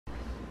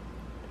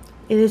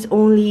It is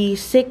only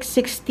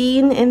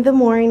 6:16 in the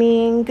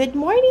morning. Good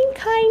morning,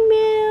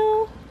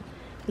 KAIMU!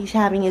 He's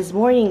having his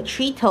morning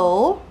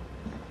treat-o.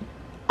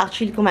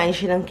 Actually, kumain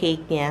siya ng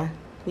cake niya.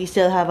 We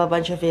still have a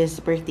bunch of his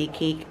birthday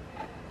cake.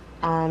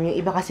 Yung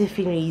iba kasi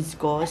finreeze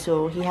ko.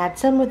 So, he had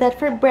some of that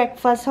for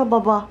breakfast. Huh,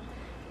 baba?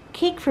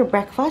 Cake for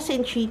breakfast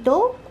in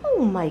treat-o?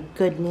 Oh my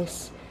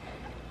goodness.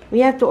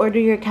 We have to order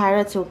your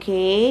carrots,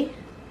 okay?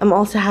 I'm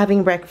also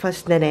having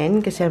breakfast na rin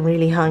kasi I'm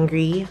really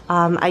hungry.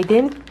 I'm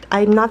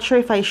not sure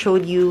if I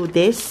showed you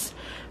this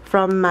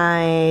from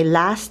my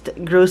last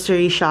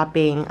grocery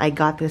shopping. I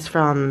got this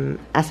from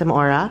SM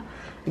Aura.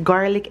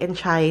 Garlic and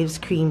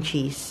chives cream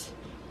cheese.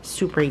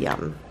 Super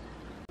yum.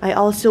 I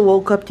also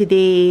woke up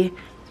today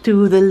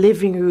to the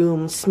living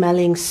room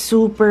smelling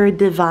super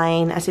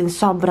divine, as in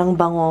sobrang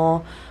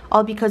bango.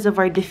 All because of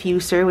our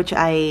diffuser, which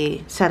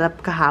I set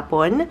up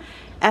kahapon.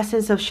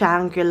 Essence of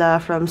Shangri-La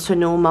from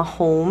Sonoma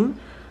Home.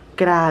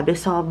 Grabe,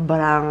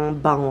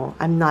 sobrang bango.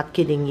 I'm not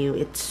kidding you.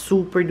 It's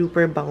super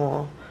duper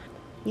bango.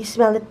 You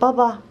smell it,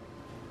 Baba?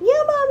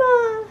 Yeah,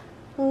 Mama!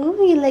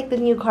 Oh, you like the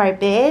new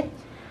carpet?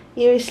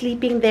 You were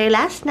sleeping there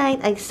last night.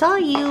 I saw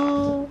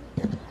you.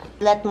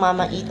 Let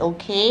Mama eat,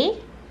 okay?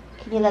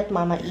 Can you let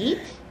Mama eat?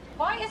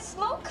 Why is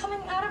smoke coming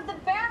out of the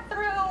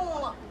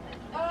bathroom?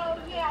 Oh,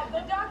 yeah.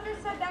 The doctor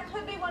said that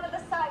could be one of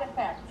the side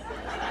effects.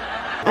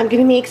 I'm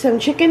gonna make some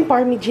chicken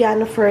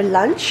parmigiano for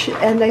lunch,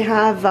 and I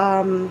have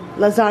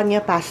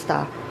lasagna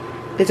pasta.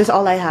 This is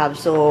all I have,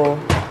 so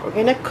we're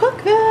gonna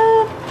cook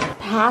that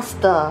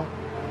pasta.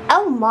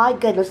 Oh my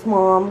goodness,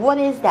 Mom, what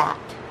is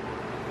that?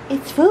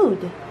 It's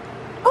food.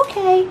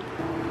 Okay.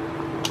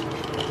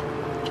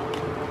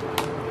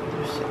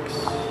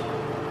 6.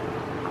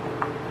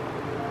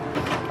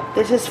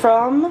 This is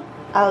from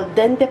Al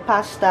Dente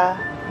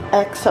Pasta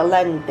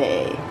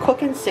Excelente.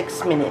 Cook in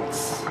 6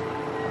 minutes.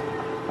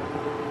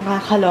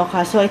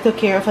 Nakakaloka. So, I took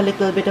care of a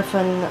little bit of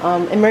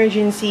an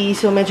emergency.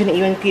 So, medyo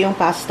naiwan ko yung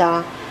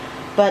pasta.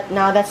 But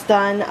now that's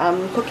done.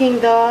 I'm cooking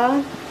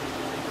the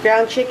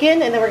ground chicken.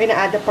 And then we're gonna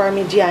add the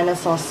Parmigiana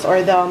sauce or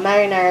the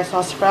marinara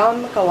sauce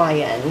from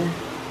Kawayan.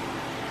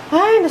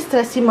 Ay,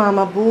 na-stress si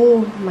Mama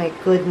Boo. My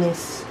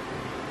goodness.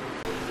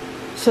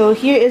 So,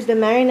 here is the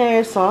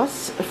marinara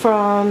sauce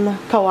from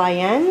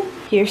Kawayan.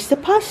 Here's the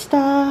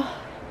pasta.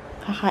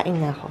 Kakain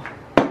na ako.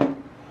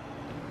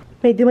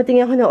 May dumating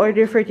ako na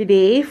order for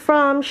today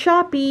from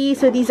SHOPEE.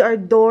 So, these are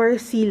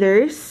door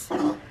sealers.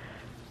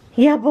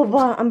 Yeah,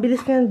 baba. Ang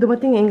bilis ka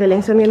dumating. Ang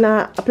galing. So, I'm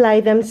gonna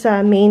apply them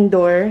sa main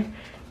door.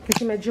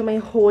 Kasi medyo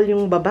may hole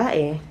yung baba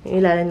eh. Yung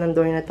ilalim ng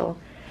door na to.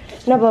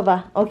 Na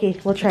baba. Okay,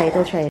 we'll try it.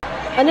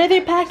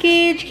 Another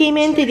package came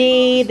in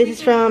today. This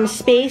is from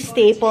Space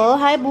Staple.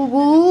 Hi,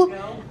 boo-boo.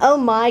 Oh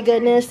my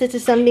goodness. This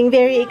is something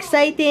very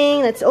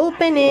exciting. Let's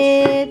open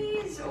it.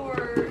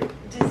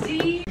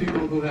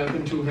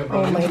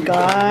 Oh my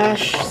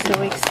gosh,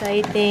 so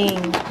exciting.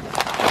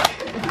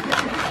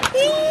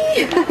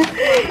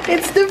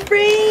 It's the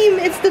frame!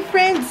 It's the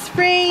Friends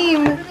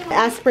frame! I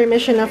asked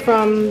permission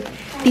from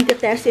Tita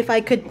Tess if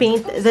I could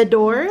paint the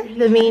door,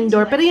 the main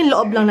door. Pero yung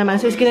loob lang naman.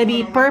 So it's gonna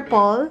be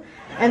purple.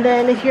 And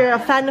then if you're a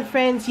fan of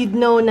Friends, you'd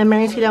know na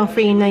meron silang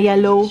frame na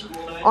yellow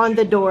on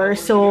the door.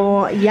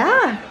 So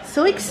yeah,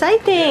 so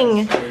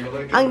exciting!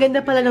 Ang ganda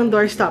pala ng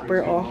door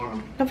stopper, oh.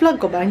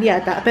 Na-vlog ko ba? Hindi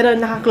ata. Pero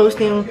naka-close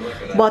na yung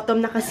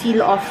bottom, naka-seal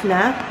off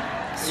na.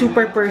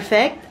 Super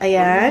perfect.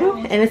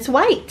 Ayan. And it's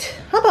white.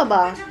 Haba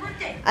ba?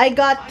 I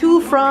got 2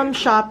 from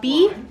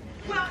SHOPEE.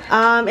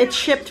 It's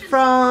shipped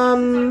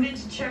from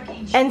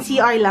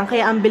NCR lang.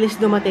 Kaya ang bilis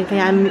dumating.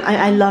 Kaya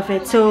I love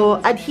it. So,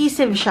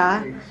 adhesive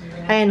siya.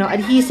 Ayan o.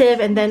 Adhesive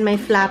and then my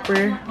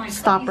flapper,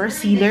 stopper,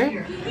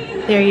 sealer.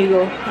 There you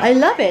go. I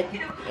love it.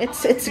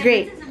 It's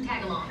great.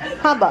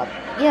 Haba.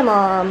 Yeah,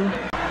 Mom.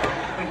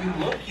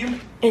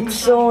 It's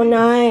so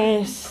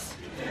nice.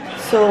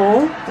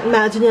 So,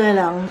 imagine nyo na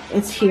lang.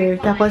 It's here.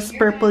 Tapos,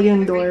 purple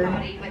yung door.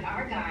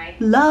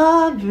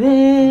 Love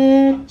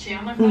it!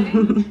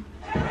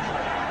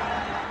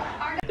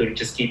 To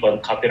just keep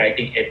on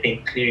copywriting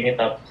everything, clearing it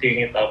up.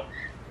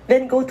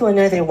 Then go to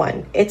another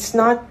one. It's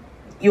not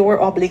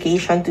your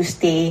obligation to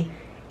stay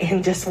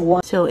in just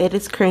one. So, it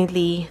is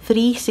currently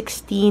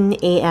 3:16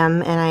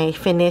 a.m. and I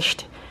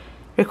finished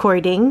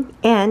recording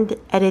and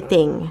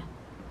editing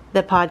the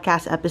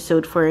podcast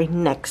episode for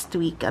next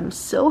week. I'm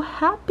so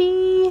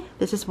happy.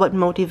 This is what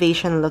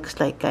motivation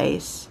looks like,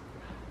 guys.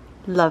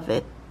 Love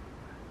it.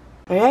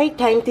 Alright,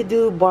 time to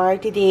do bar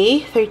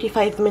today.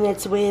 35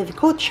 minutes with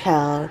Coach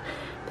Kel.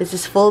 This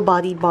is full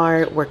body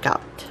bar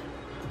workout.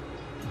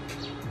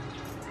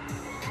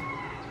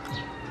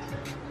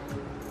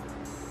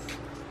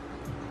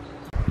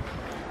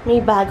 May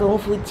bagong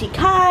food si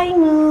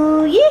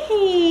KAIMU.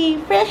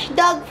 Yay! Fresh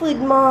dog food,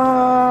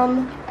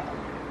 Mom.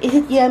 Is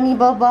it yummy,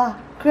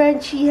 Baba?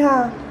 Crunchy,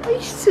 huh? Ay,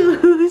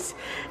 sus!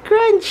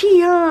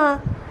 Crunchy, huh?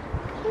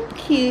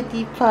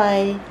 Cutie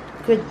pie.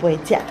 Good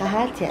boy. Tia ka,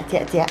 ha? Tia.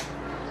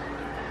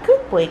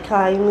 Good boy,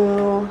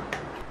 KAIMU.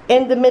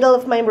 In the middle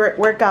of my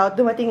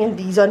workout, dumating yung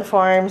DIZON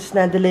FARMS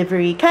na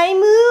delivery.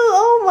 KAIMU!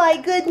 Oh my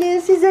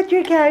goodness! Is that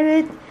your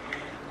carrot?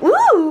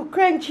 Ooh!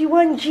 crunchy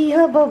 1G,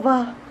 ha,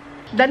 baba?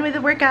 Done with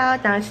the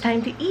workout. Now it's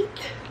time to eat.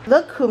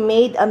 Look who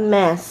made a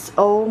mess.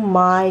 Oh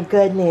my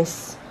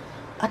goodness.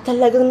 At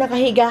talagang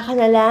nakahiga ka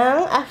na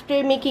lang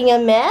after making a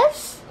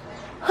mess?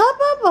 Ha,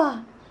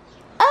 baba?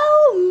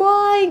 Oh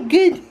my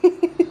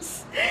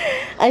goodness.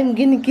 I'm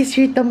gonna kiss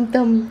your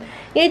tum-tum.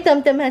 Your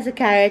tum-tum has a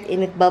carrot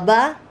in it,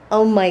 baba.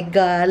 Oh my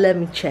god, let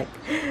me check.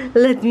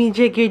 Let me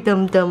check your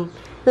tum-tum.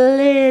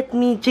 Let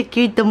me check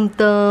your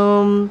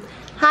tum-tum.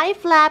 Hi,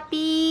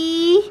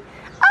 Flappy.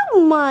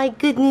 Oh my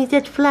goodness,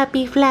 that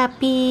Flappy.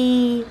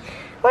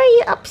 Why are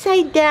you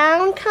upside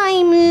down,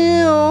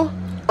 Kaimu?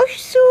 Oh,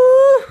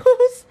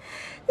 sus!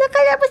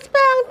 Nakalabas pa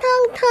ang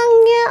tang-tang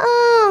niya,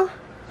 oh.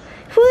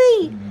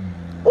 Huy!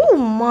 Oh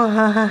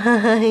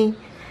my!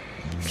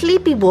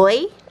 Sleepy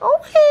boy?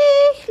 Okay,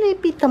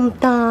 sleepy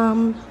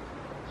tum-tum.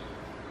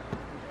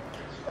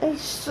 Ay,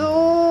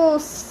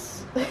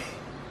 sus!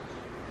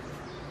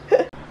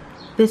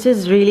 This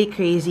is really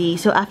crazy.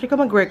 So after ko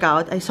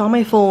mag-workout, I saw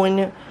my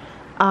phone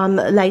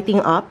lighting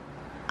up.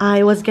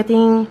 I was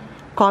getting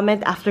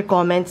comment after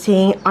comment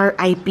saying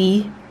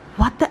RIP.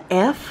 What the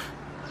F?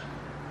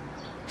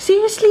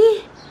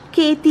 Seriously?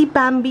 Katie,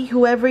 Bambi,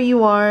 whoever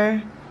you are.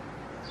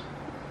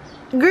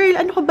 Girl,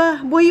 ano ka ba?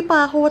 Buhay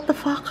pa ako. What the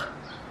fuck?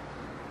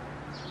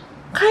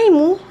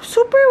 Kaimu?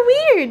 Super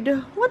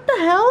weird. What the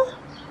hell?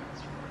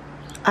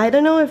 I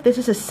don't know if this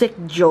is a sick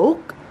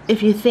joke. If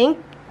you think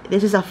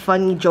this is a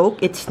funny joke,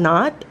 it's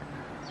not.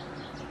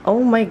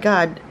 Oh my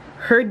god.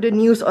 Heard the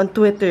news on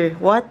Twitter.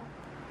 What?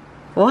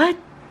 What?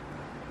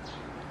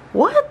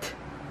 What?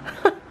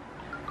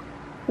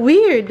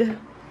 Weird.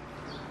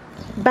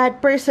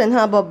 Bad person,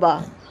 huh,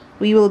 baba?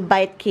 We will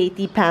bite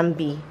Katie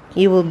Pambi.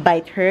 You will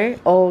bite her?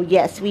 Oh,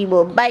 yes, we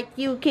will bite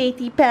you,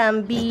 Katie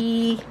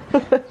Pambi.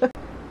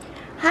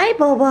 Hi,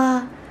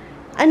 baba.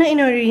 Ano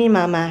in-order ni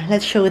mama?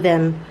 Let's show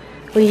them.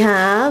 We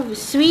have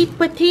sweet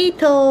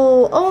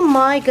potato. Oh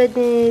my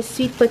goodness.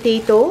 Sweet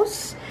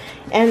potatoes.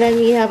 And then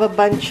we have a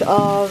bunch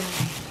of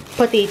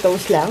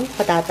potatoes lang.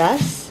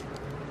 Patatas.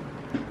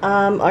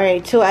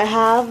 Alright. So I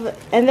have,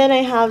 and then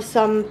I have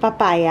some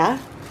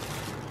papaya.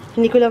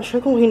 Hindi ko lang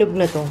sure kung hinog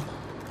na to.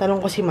 Tanong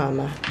ko si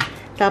mama.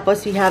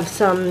 Tapos we have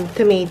some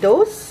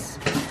tomatoes.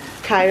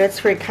 Carrots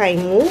for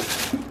Kaimu.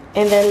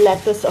 And then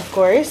lettuce, of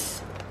course.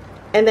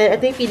 And then,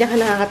 ito yung pinaka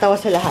nakakatawa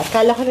sa lahat.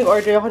 Kala ko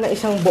nag-order ako ng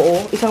isang buo,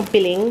 isang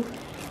piling.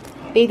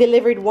 They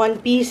delivered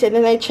 1 piece, and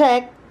then I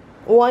checked.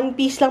 1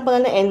 piece lang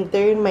pala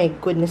na-enter. My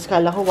goodness,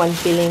 kala ko 1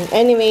 piling.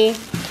 Anyway,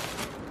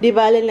 di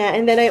bala na.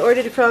 And then I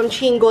ordered from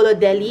Chingolo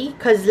Deli,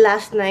 because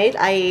last night,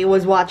 I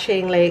was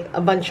watching like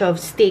a bunch of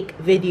steak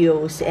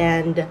videos,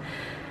 and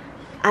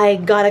I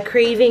got a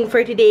craving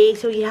for today.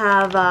 So we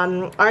have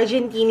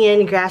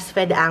Argentinian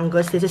grass-fed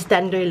Angus. This is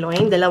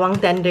tenderloin,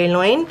 dalawang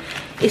tenderloin,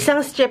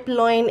 isang strip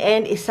loin,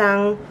 and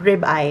isang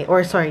ribeye,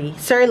 or sorry,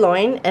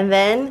 sirloin, and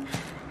then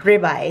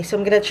ribeye. So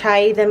I'm gonna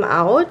try them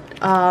out.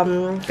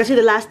 Kasi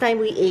the last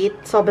time we ate,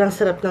 sobrang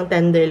sarap ng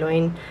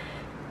tenderloin.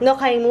 No,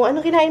 Kaimu,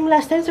 ano kinain mo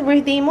last time sa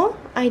birthday mo?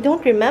 I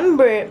don't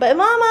remember. But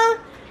mama,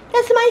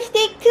 that's my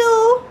steak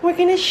too. We're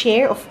gonna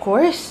share, of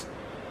course.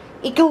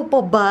 Ikaw pa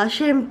ba?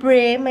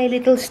 Siyempre, my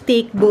little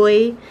steak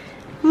boy.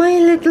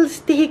 My little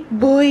steak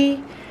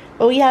boy.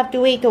 Oh, we have to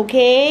wait,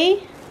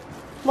 okay?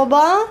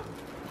 Baba?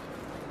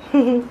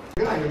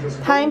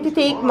 Time to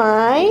take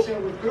my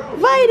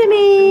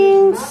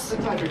vitamins.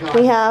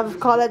 We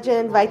have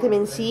collagen,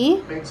 vitamin C,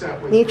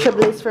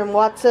 Nutrabliss from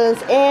Watson's,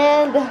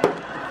 and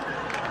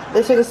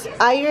this is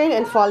iron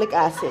and folic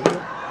acid.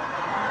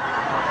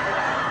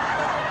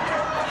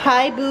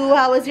 Hi, boo.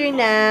 How was your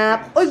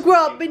nap? Oh,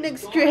 grabe,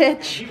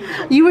 nag-stretch.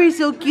 You were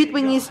so cute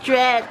when you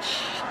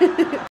stretch.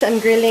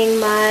 I'm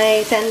grilling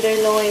my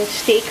tenderloin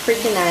steak for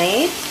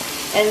tonight.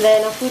 And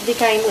then, ang food ni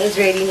Kaimu is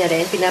ready na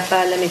rin.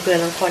 Pinapalamig ko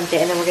na ng konti.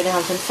 And then, we're gonna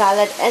have some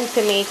salad and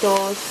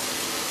tomatoes.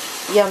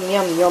 Yum,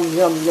 yum, yum,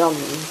 yum, yum.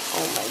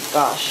 Oh my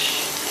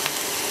gosh.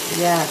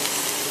 Yes.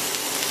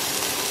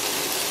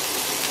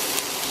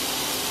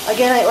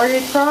 Again, I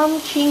ordered from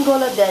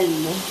Chingolo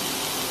Deli.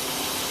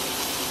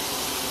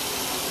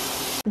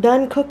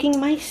 Done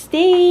cooking my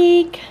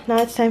steak.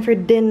 Now it's time for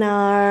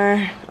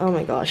dinner. Oh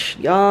my gosh,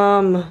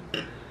 yum.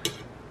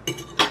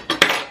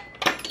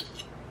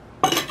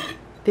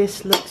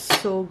 This looks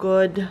so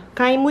good.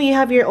 Kaimu, you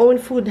have your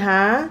own food,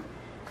 huh?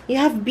 You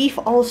have beef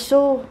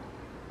also.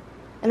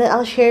 And then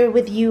I'll share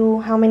with you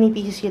how many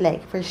pieces you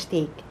like for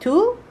steak.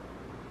 2?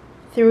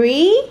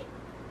 3?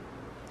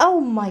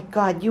 Oh my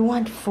god, you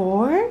want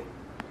 4?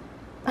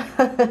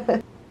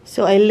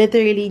 So I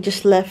literally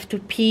just left to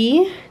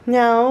pee.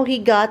 Now he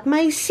got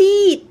my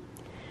seat.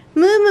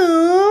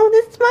 Moo,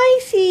 that's my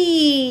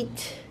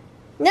seat.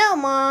 No,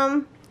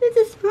 Mom, this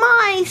is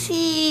my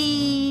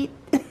seat.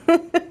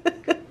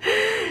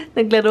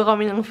 Naglaro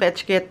kami ng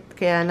fetch kit,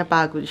 kaya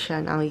napagod siya.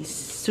 Now he's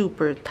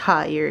super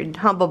tired.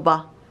 Ha,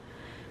 baba?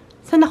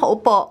 Saan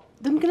nakaupo?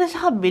 Doon ka na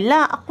sa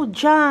kabila. Ako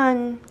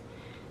dyan.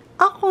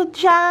 Ako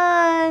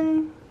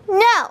dyan.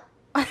 No!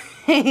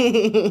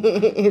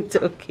 It's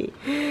okay.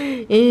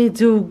 It's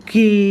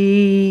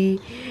okay.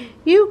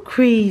 You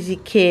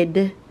crazy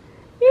kid.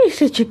 You You're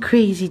such a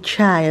crazy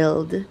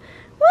child.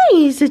 Why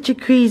are you such a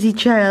crazy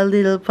child,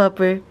 little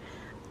pupper?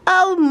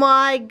 Oh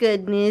my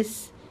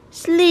goodness.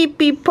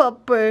 Sleepy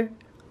pupper.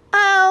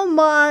 Oh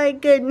my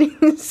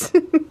goodness.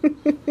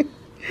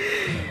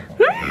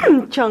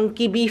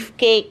 Chunky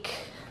beefcake.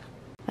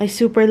 I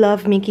super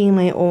love making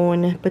my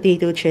own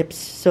potato chips.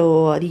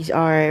 So, these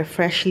are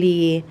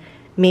freshly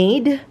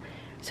made.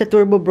 Sa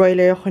turbo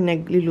broiler ako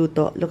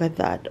nagluluto. Look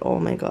at that. Oh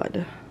my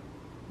god.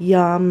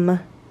 Yum.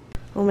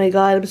 Oh my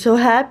god, I'm so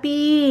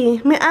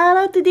happy. May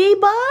araw today,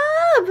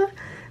 Bob.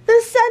 The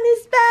sun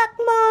is back,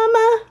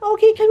 Mama.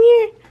 Okay, come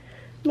here.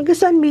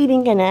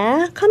 Mag-sunbathing ka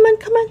na? Come on,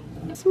 come on.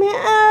 May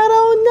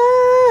araw na.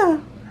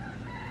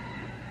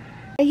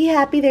 Are you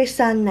happy there's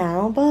sun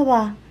now,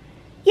 Baba?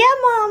 Yeah,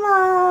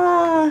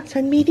 Mama!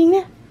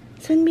 Sunbathing na.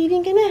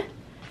 Sunbathing ka na.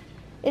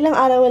 Ilang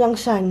araw walang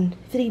sun?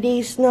 3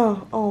 days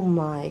na. Oh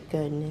my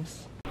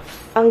goodness.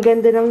 Ang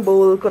ganda ng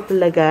bowl ko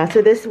talaga.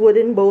 So this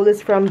wooden bowl is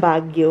from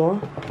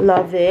Baguio.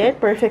 Love it.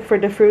 Perfect for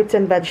the fruits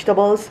and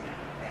vegetables.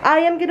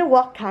 I am gonna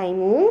walk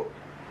Kaimu.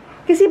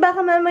 Kasi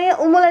baka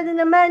mamaya umulan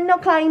na naman, no,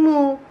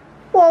 Kaimu?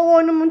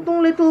 Wawa naman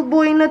tong little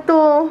boy na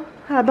to.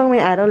 Habang may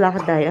araw,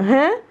 lakad tayo,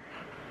 ha?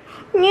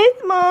 Yes,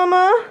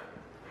 Mama.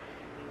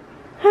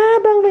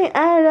 Habang may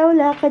araw,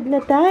 lakad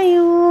na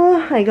tayo.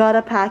 I got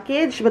a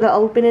package, but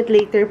I'll open it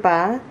later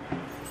pa.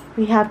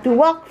 We have to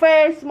walk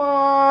first,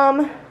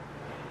 Mom.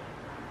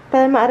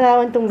 Para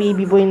maarawan tong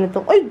baby boy na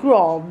to. Ay,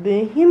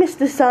 grabe. You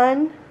missed the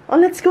sun. Oh,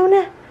 let's go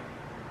na.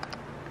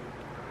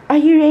 Are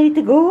you ready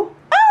to go?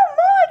 Oh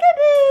my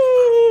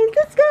goodness!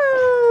 Let's go!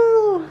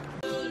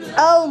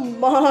 Oh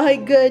my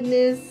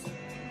goodness!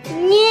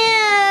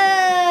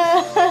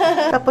 Yeah!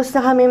 Tapos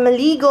na kami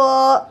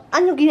maligo.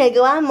 Ano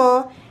ginagawa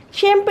mo?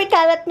 Siyempre,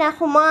 kalat na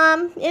ako,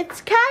 Mom.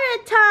 It's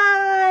carrot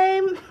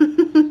time!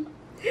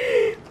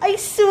 Ay,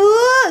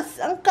 sus!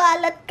 Ang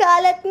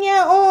kalat-kalat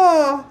niya,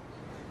 oh.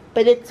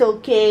 But it's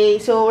okay.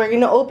 So, we're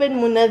gonna open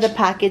muna the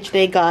package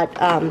that I got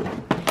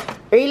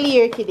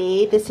earlier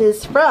today. This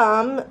is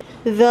from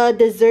the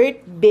dessert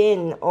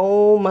bin.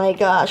 Oh my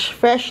gosh.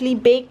 Freshly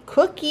baked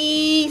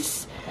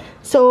cookies.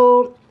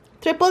 So,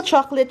 triple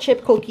chocolate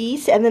chip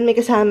cookies. And then may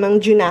kasamang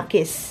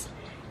Junakis.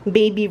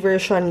 Baby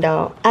version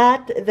daw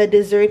at the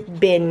dessert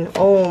bin.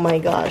 Oh my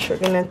gosh,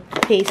 we're gonna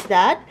taste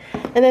that.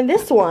 And then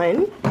this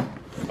one,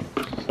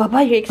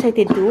 Baba, you're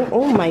excited too?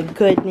 Oh my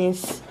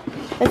goodness.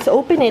 Let's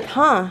open it,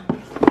 huh?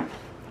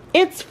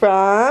 It's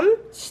from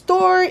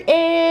Store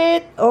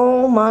It.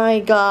 Oh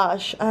my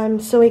gosh, I'm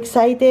so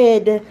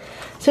excited.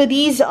 So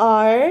these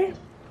are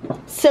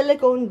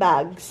silicone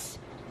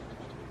bags.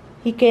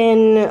 You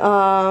can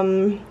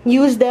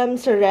use them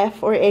sa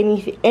ref or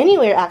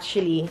anywhere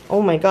actually.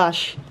 Oh my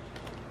gosh.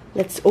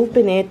 Let's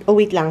open it. Oh,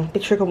 wait lang.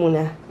 Picture ko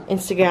muna.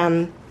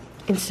 Instagram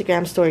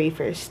story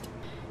first.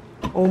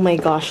 Oh my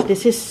gosh.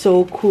 This is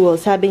so cool.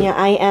 Sabi niya,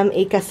 I am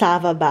a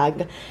cassava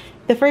bag.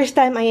 The first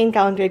time I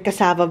encountered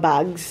cassava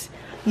bags,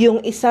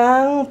 yung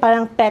isang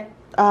parang pet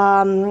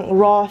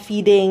raw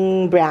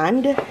feeding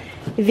brand,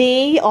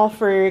 they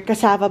offer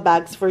cassava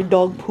bags for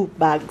dog poop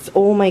bags.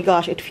 Oh my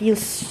gosh. It feels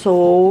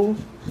so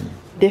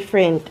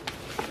different.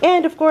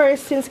 And of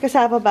course, since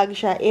cassava bag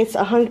siya, it's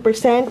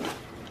 100%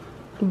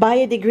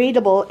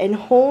 biodegradable and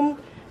home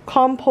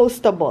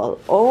compostable.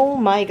 Oh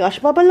my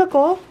gosh. Baba, look,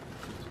 oh.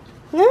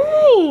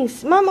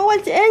 Nice. Mama,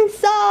 what's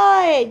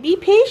inside? Be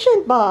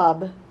patient,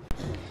 Bob.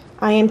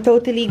 I am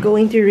totally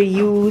going to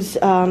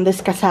reuse this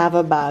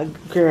cassava bag,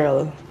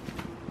 girl.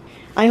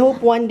 I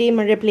hope one day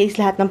ma-replace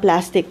lahat ng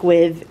plastic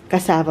with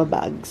cassava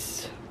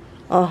bags.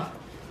 Oh,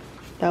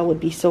 that would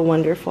be so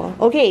wonderful.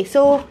 Okay,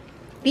 so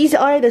these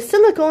are the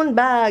silicone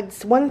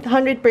bags. 100%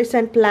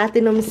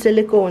 platinum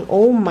silicone.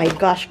 Oh my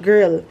gosh,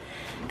 girl.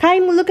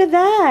 Kaimu, look at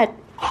that.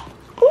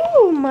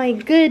 Oh my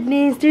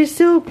goodness, they're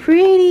so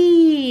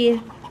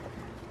pretty.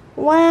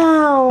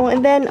 Wow.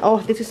 And then, oh,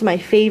 this is my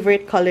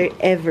favorite color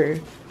ever.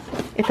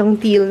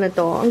 Itong teal na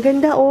to. Ang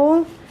ganda,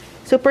 oh.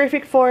 So,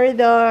 perfect for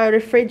the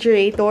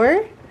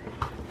refrigerator.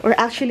 Or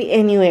actually,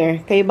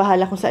 anywhere. Kayo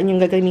bahala kung saan yung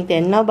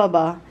gagamitin. No,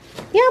 Baba?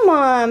 Yeah,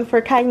 Mom.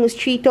 For KAIMU'S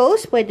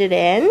Cheetos, pwede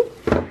rin.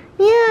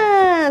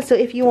 Yeah. So,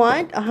 if you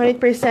want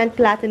 100%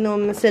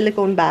 platinum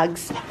silicone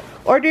bags,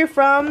 order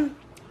from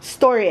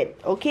Store It,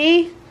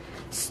 okay?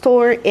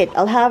 Store It.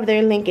 I'll have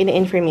their link in the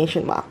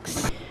information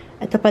box.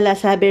 Ito pala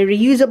sabi,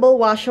 reusable,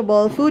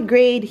 washable, food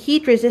grade,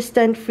 heat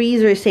resistant,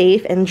 freezer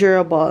safe, and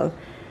durable.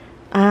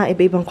 Ah,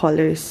 iba-ibang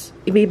colors.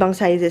 Iba-ibang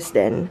sizes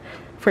din.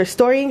 For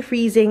storing,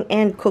 freezing,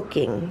 and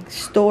cooking.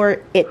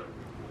 Store It.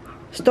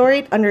 Store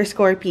It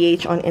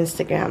 _PH on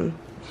Instagram.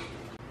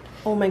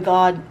 Oh my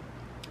god.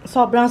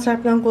 Sobrang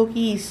sarap ng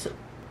cookies.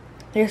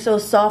 They're so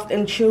soft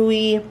and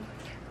chewy.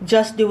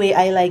 Just the way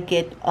I like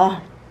it.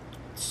 Oh,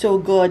 so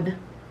good.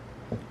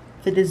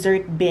 The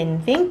dessert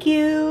bin. Thank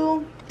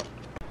you.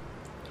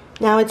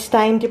 Now it's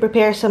time to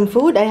prepare some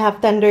food. I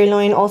have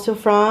tenderloin also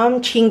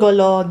from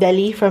Chingolo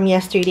Deli from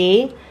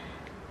yesterday.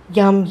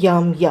 Yum,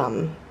 yum,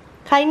 yum.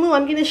 Kaimu,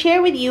 I'm gonna share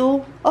with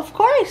you. Of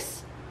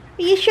course.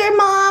 Are you sure,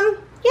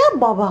 Mom? Yeah,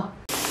 Baba.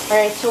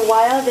 Alright, so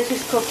while this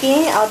is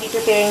cooking, I'll be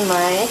preparing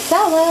my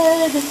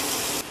salad.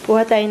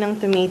 Kuha tayo ng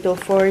tomato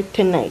for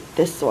tonight.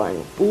 This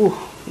one. Ooh,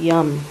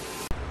 yum.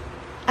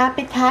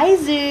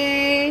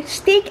 Appetizer!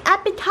 Steak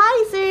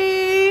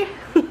appetizer!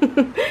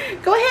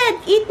 Go ahead,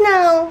 eat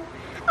now.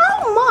 Oh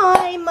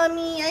my,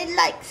 mommy, I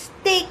like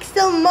steak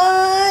so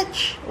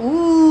much.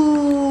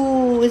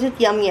 Ooh, is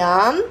it yum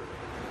yum?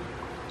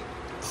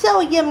 So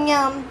yum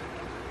yum.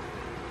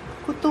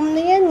 Gutom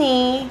na yan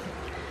eh.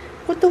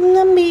 Gutom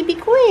na baby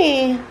ko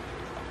eh.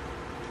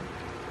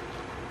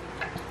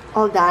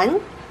 All done?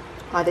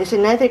 Oh, there's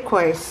another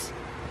course.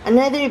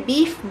 Another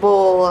beef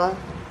bowl.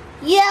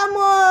 Yeah,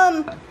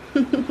 Mom!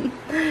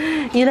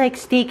 You like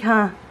steak,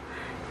 huh?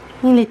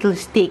 You little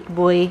steak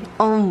boy.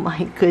 Oh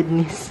my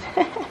goodness.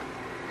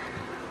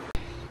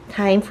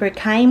 Time for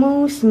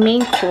KAIMU'S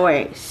main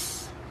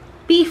course.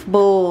 Beef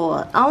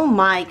bowl. Oh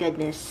my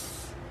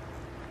goodness.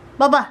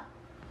 Baba!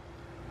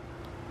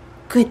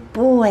 Good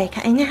boy.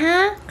 Kain na ha?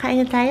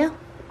 Kain na tayo?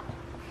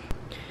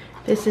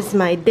 This is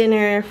my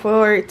dinner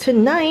for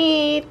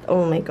tonight.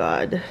 Oh my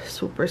god.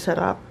 Super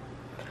sarap.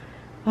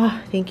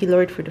 Ah, thank you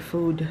Lord for the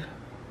food.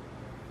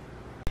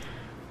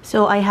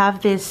 So I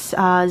have this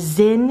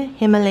Zin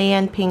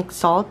Himalayan pink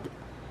salt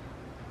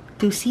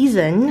to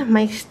season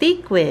my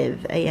steak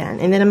with. Ayan.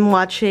 And then I'm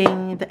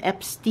watching the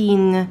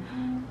Epstein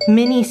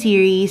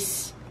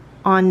mini-series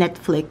on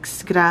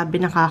Netflix. Grabe,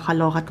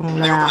 nakakaloka tong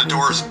lalaki. They opened the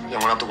doors and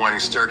went up the winding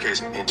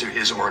staircase into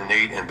his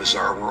ornate and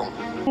bizarre world.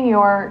 New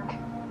York.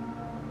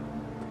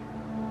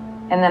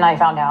 And then I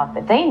found out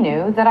that they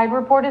knew that I'd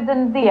reported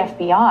them to the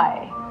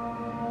FBI.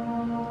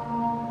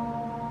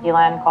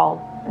 Elan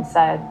called and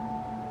said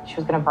she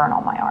was going to burn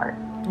all my art.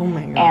 Oh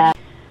my god.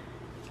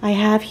 I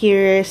have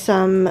here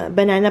some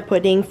banana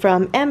pudding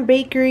from M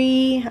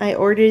Bakery. I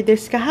ordered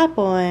this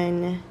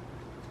kahapon.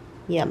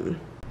 Yum.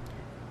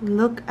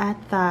 Look at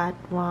that.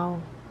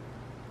 Wow.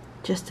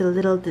 Just a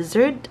little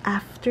dessert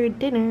after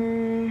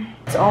dinner.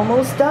 It's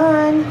almost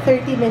done.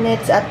 30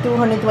 minutes at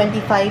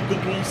 225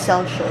 degrees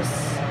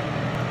Celsius.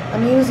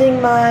 I'm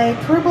using my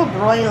turbo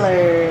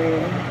broiler.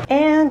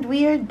 And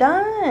we are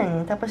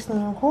done. Tapos na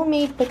yung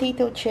homemade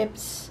potato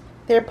chips.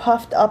 They're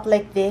puffed up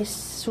like this.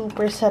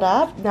 Super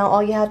sarap. Now all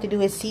you have to do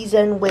is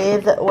season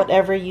with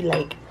whatever you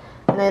like.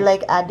 And I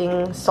like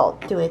adding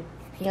salt to it.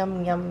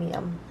 Yum, yum,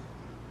 yum.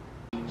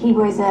 He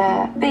was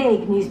a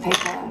big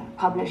newspaper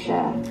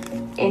publisher.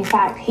 In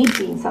fact, he'd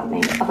been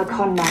something of a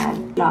con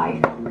man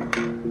life.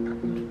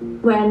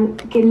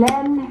 When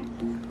Ghislaine